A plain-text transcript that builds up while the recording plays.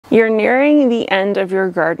You're nearing the end of your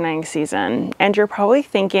gardening season, and you're probably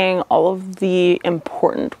thinking all of the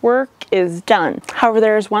important work is done. However,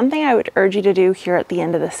 there's one thing I would urge you to do here at the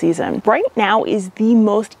end of the season. Right now is the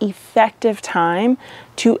most effective time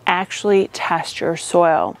to actually test your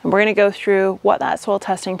soil. And we're going to go through what that soil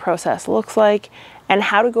testing process looks like and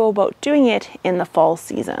how to go about doing it in the fall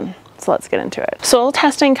season. So let's get into it. Soil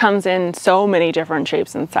testing comes in so many different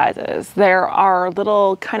shapes and sizes. There are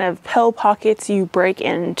little kind of pill pockets you break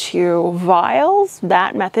into vials.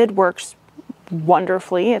 That method works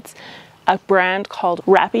wonderfully. It's a brand called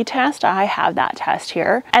Rapid Test. I have that test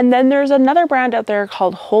here. And then there's another brand out there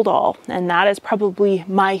called Hold All, and that is probably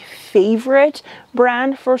my favorite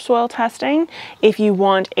brand for soil testing if you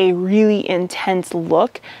want a really intense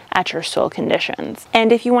look at your soil conditions.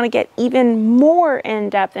 And if you want to get even more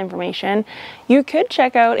in-depth information, you could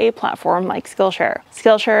check out a platform like Skillshare.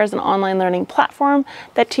 Skillshare is an online learning platform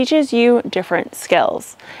that teaches you different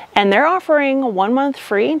skills. And they're offering 1 month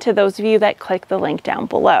free to those of you that click the link down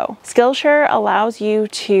below. Skillshare allows you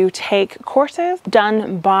to take courses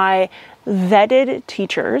done by vetted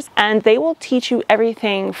teachers, and they will teach you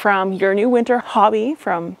everything from your new winter hobby,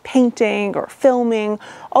 from painting or filming,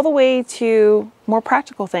 all the way to more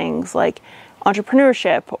practical things like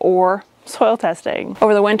entrepreneurship or soil testing.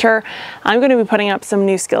 Over the winter, I'm going to be putting up some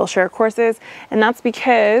new Skillshare courses, and that's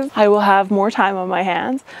because I will have more time on my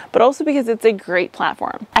hands, but also because it's a great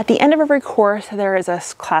platform. At the end of every course, there is a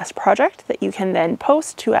class project that you can then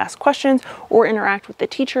post to ask questions or interact with the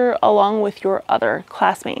teacher along with your other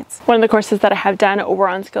classmates. One of the courses that I have done over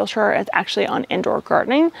on Skillshare is actually on indoor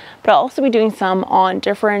gardening, but I'll also be doing some on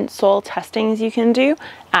different soil testings you can do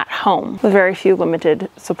at home with very few limited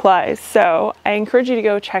supplies. So I encourage you to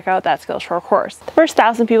go check out that Skillshare course. The first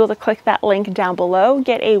 1,000 people to click that link down below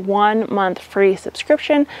get a 1 month free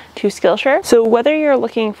subscription to Skillshare. So whether you're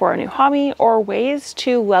looking for a new hobby or ways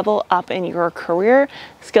to level up in your career,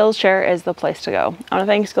 Skillshare is the place to go. I want to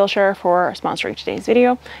thank Skillshare for sponsoring today's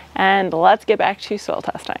video, and let's get back to soil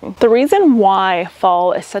testing. The reason why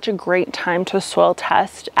fall is such a great time to soil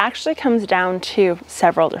test actually comes down to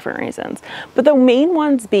several different reasons, but the main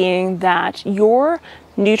ones being that your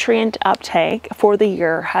nutrient uptake for the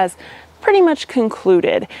year has pretty much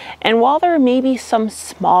concluded. And while there may be some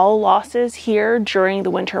small losses here during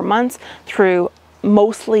the winter months through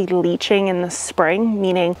mostly leaching in the spring,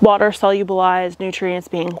 meaning water solubilized nutrients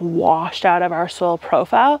being washed out of our soil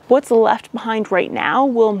profile, what's left behind right now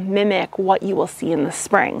will mimic what you will see in the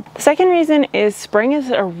spring. The second reason is spring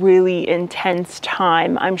is a really intense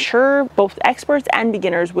time. I'm sure both experts and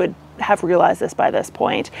beginners would have realized this by this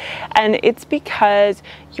point, and it's because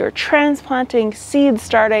you're transplanting, seed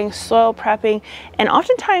starting, soil prepping, and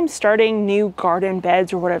oftentimes starting new garden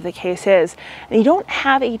beds or whatever the case is, and you don't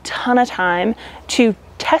have a ton of time to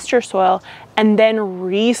test your soil and then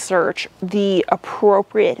research the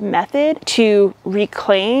appropriate method to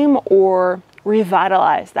reclaim or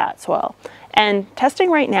revitalize that soil. And testing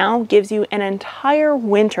right now gives you an entire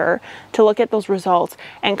winter to look at those results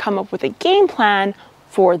and come up with a game plan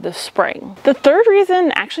for the spring. The third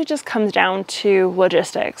reason actually just comes down to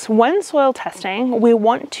logistics. When soil testing, we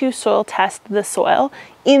want to soil test the soil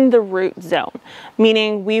in the root zone,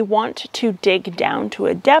 meaning we want to dig down to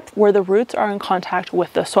a depth where the roots are in contact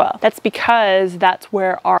with the soil. That's because that's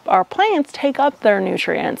where our plants take up their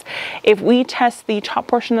nutrients. If we test the top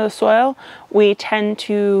portion of the soil, we tend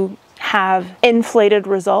to have inflated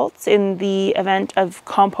results in the event of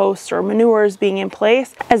compost or manures being in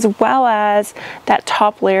place, as well as that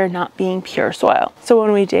top layer not being pure soil. So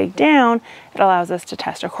when we dig down, it allows us to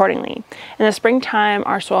test accordingly. In the springtime,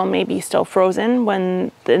 our soil may be still frozen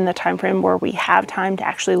when in the time frame where we have time to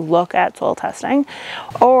actually look at soil testing,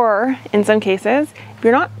 or in some cases, if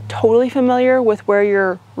you're not totally familiar with where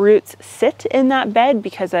your roots sit in that bed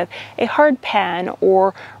because of a hard pan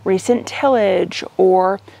or recent tillage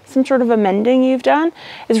or some sort of amending you've done,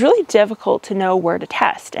 it's really difficult to know where to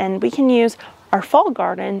test. And we can use our fall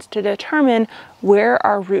gardens to determine where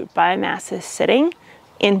our root biomass is sitting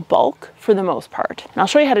in bulk for the most part. And I'll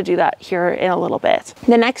show you how to do that here in a little bit.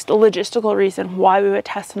 The next logistical reason why we would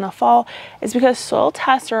test in the fall is because soil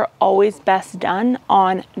tests are always best done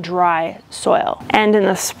on dry soil. And in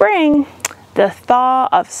the spring, the thaw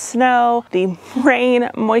of snow, the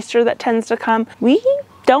rain, moisture that tends to come, we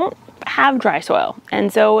don't have dry soil.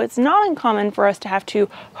 And so it's not uncommon for us to have to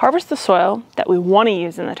harvest the soil that we want to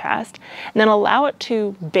use in the test and then allow it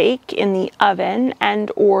to bake in the oven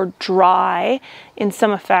and or dry in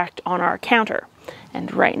some effect on our counter.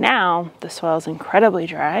 And right now the soil is incredibly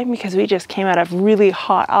dry because we just came out of really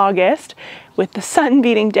hot August with the sun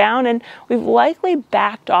beating down, and we've likely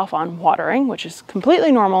backed off on watering, which is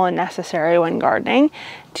completely normal and necessary when gardening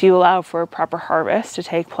to allow for proper harvest to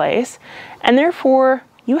take place. And therefore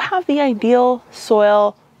you have the ideal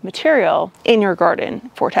soil material in your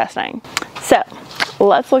garden for testing. So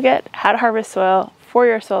let's look at how to harvest soil for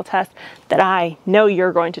your soil test that I know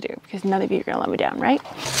you're going to do, because none of you are going to let me down, right?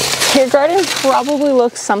 Your garden probably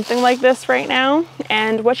looks something like this right now,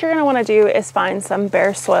 and what you're going to want to do is find some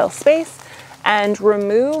bare soil space and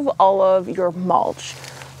remove all of your mulch.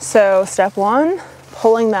 So step one,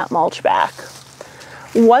 pulling that mulch back.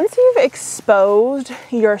 Once you've exposed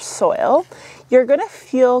your soil, you're going to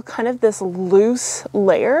feel kind of this loose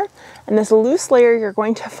layer, and this loose layer you're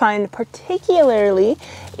going to find particularly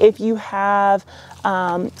if you have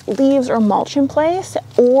leaves or mulch in place,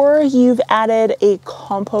 or you've added a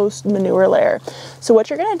compost manure layer. So what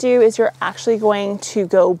you're going to do is you're actually going to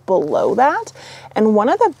go below that, and one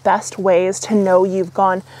of the best ways to know you've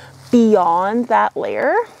gone beyond that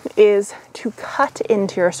layer is to cut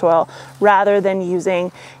into your soil rather than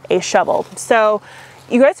using a shovel. So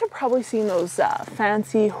you guys have probably seen those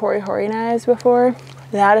fancy hori knives before.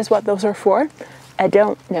 That is what those are for. I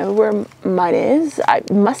don't know where mine is. I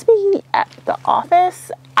must be at the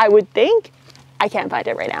office, I would think. I can't find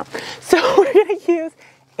it right now. So we're gonna use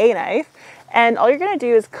a knife, and all you're gonna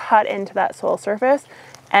do is cut into that soil surface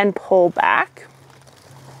and pull back.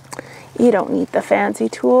 You don't need the fancy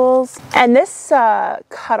tools. And this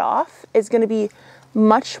cutoff is gonna be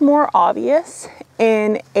much more obvious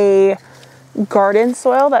in a garden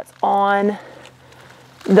soil that's on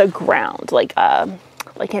the ground, like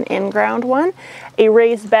an in-ground one. A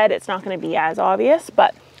raised bed, it's not going to be as obvious,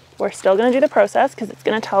 but we're still going to do the process because it's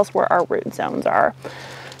going to tell us where our root zones are.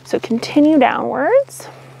 So continue downwards.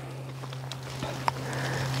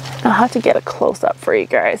 I'll have to get a close-up for you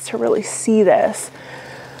guys to really see this.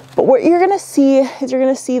 But what you're going to see is you're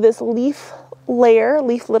going to see this leaf layer,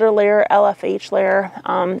 leaf litter layer, LFH layer.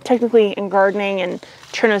 Technically in gardening and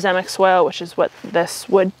Chernozemic soil, which is what this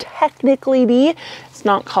would technically be, it's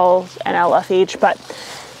not called an LFH, but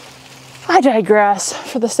I digress.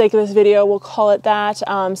 For the sake of this video, we'll call it that.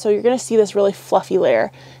 So you're going to see this really fluffy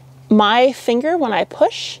layer. My finger, when I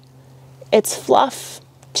push, it's fluff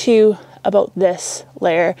to about this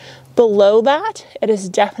layer. Below that, it is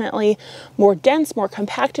definitely more dense, more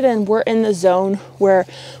compacted, and we're in the zone where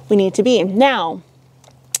we need to be. Now,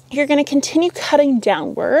 you're going to continue cutting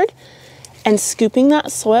downward and scooping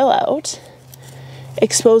that soil out,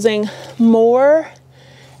 exposing more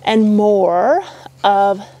and more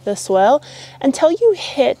of the soil until you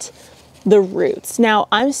hit the roots. Now,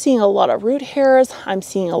 I'm seeing a lot of root hairs. I'm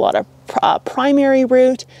seeing a lot of primary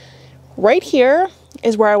root. Right here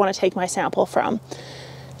is where I want to take my sample from.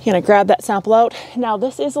 You're going to grab that sample out. Now,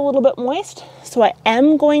 this is a little bit moist, so I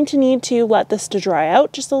am going to need to let this to dry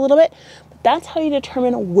out just a little bit. But that's how you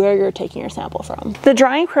determine where you're taking your sample from. The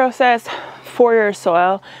drying process for your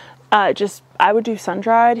soil, I would do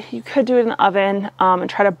sun-dried. You could do it in the oven and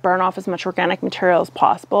try to burn off as much organic material as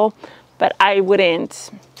possible, but I wouldn't.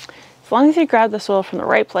 As long as you grab the soil from the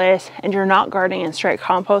right place and you're not gardening in straight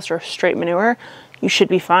compost or straight manure, you should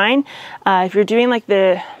be fine. If you're doing like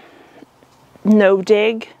the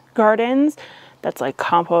no-dig gardens, that's like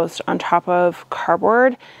compost on top of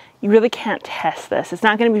cardboard, you really can't test this. It's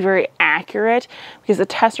not going to be very accurate because the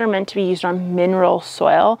tests are meant to be used on mineral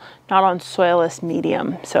soil, not on soilless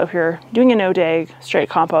medium. So if you're doing a no-dig, straight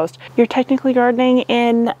compost, you're technically gardening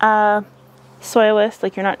in soilless,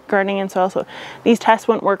 like you're not gardening in soil. So these tests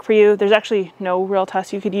won't work for you. There's actually no real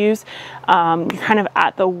test you could use. You're kind of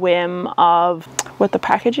at the whim of what the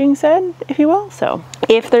packaging said, if you will. So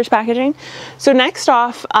if there's packaging. So next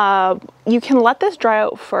off, you can let this dry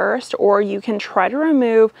out first, or you can try to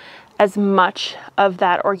remove as much of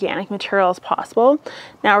that organic material as possible.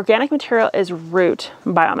 Now, organic material is root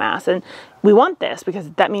biomass, and we want this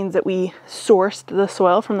because that means that we sourced the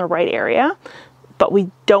soil from the right area, but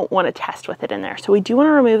we don't want to test with it in there. So we do want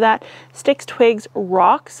to remove that. Sticks, twigs,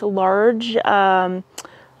 rocks, large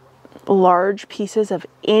pieces of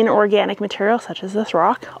inorganic material, such as this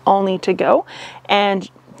rock, all need to go. And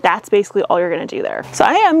that's basically all you're going to do there. So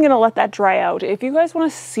I am going to let that dry out. If you guys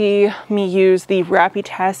want to see me use the Rappy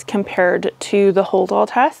test compared to the Hold All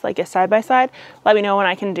test, like a side-by-side, let me know when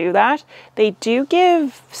I can do that. They do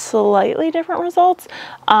give slightly different results.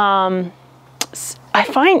 I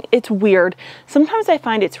find it's weird. Sometimes I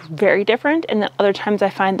find it's very different, and then other times I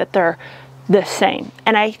find that they're the same.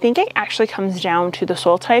 And I think it actually comes down to the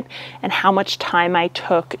soil type and how much time I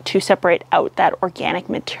took to separate out that organic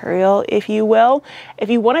material, if you will. If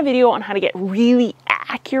you want a video on how to get really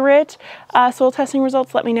accurate soil testing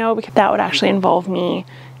results, let me know, because that would actually involve me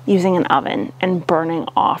using an oven and burning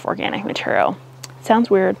off organic material. Sounds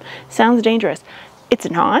weird, sounds dangerous. It's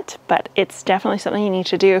not, but it's definitely something you need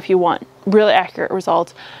to do if you want really accurate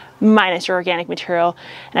results minus your organic material.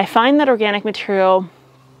 And I find that organic material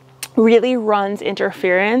really runs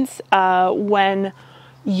interference when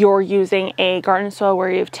you're using a garden soil where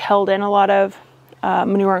you've tilled in a lot of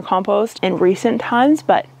manure and compost in recent times,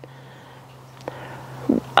 but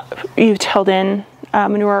you've tilled in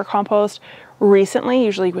manure or compost recently,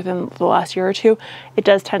 usually within the last year or two, it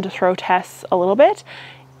does tend to throw tests a little bit.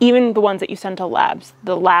 Even the ones that you send to labs,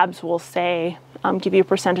 the labs will say, give you a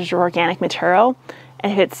percentage of organic material.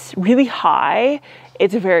 And if it's really high,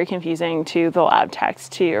 it's very confusing to the lab techs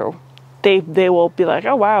too. They will be like,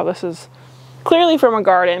 oh wow, this is clearly from a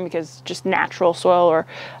garden, because just natural soil or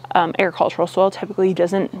agricultural soil typically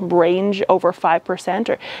doesn't range over 5%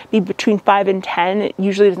 or be between 5 and 10. It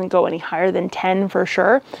usually doesn't go any higher than 10 for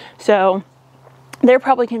sure. So they're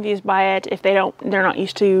probably confused by it if they're not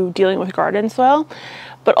used to dealing with garden soil.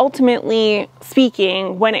 But ultimately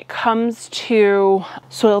speaking, when it comes to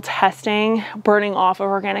soil testing, burning off of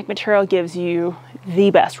organic material gives you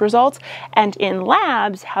the best results. And in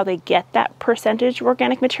labs, how they get that percentage of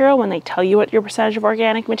organic material, when they tell you what your percentage of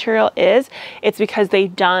organic material is, it's because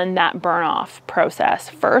they've done that burn off process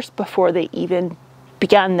first before they even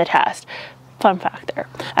began the test. Fun fact there.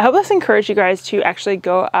 I hope this encouraged you guys to actually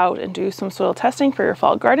go out and do some soil testing for your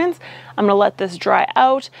fall gardens. I'm gonna let this dry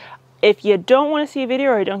out. If you don't want to see a video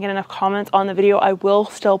or you don't get enough comments on the video, I will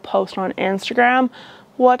still post on Instagram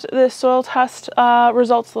what the soil test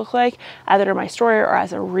results look like, either in my story or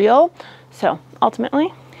as a reel. So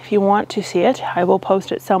ultimately, if you want to see it, I will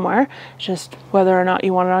post it somewhere, just whether or not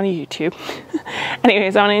you want it on YouTube.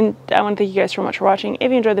 Anyways, I want to thank you guys so much for watching. If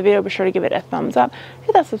you enjoyed the video, be sure to give it a thumbs up,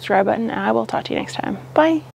 hit that subscribe button, and I will talk to you next time. Bye.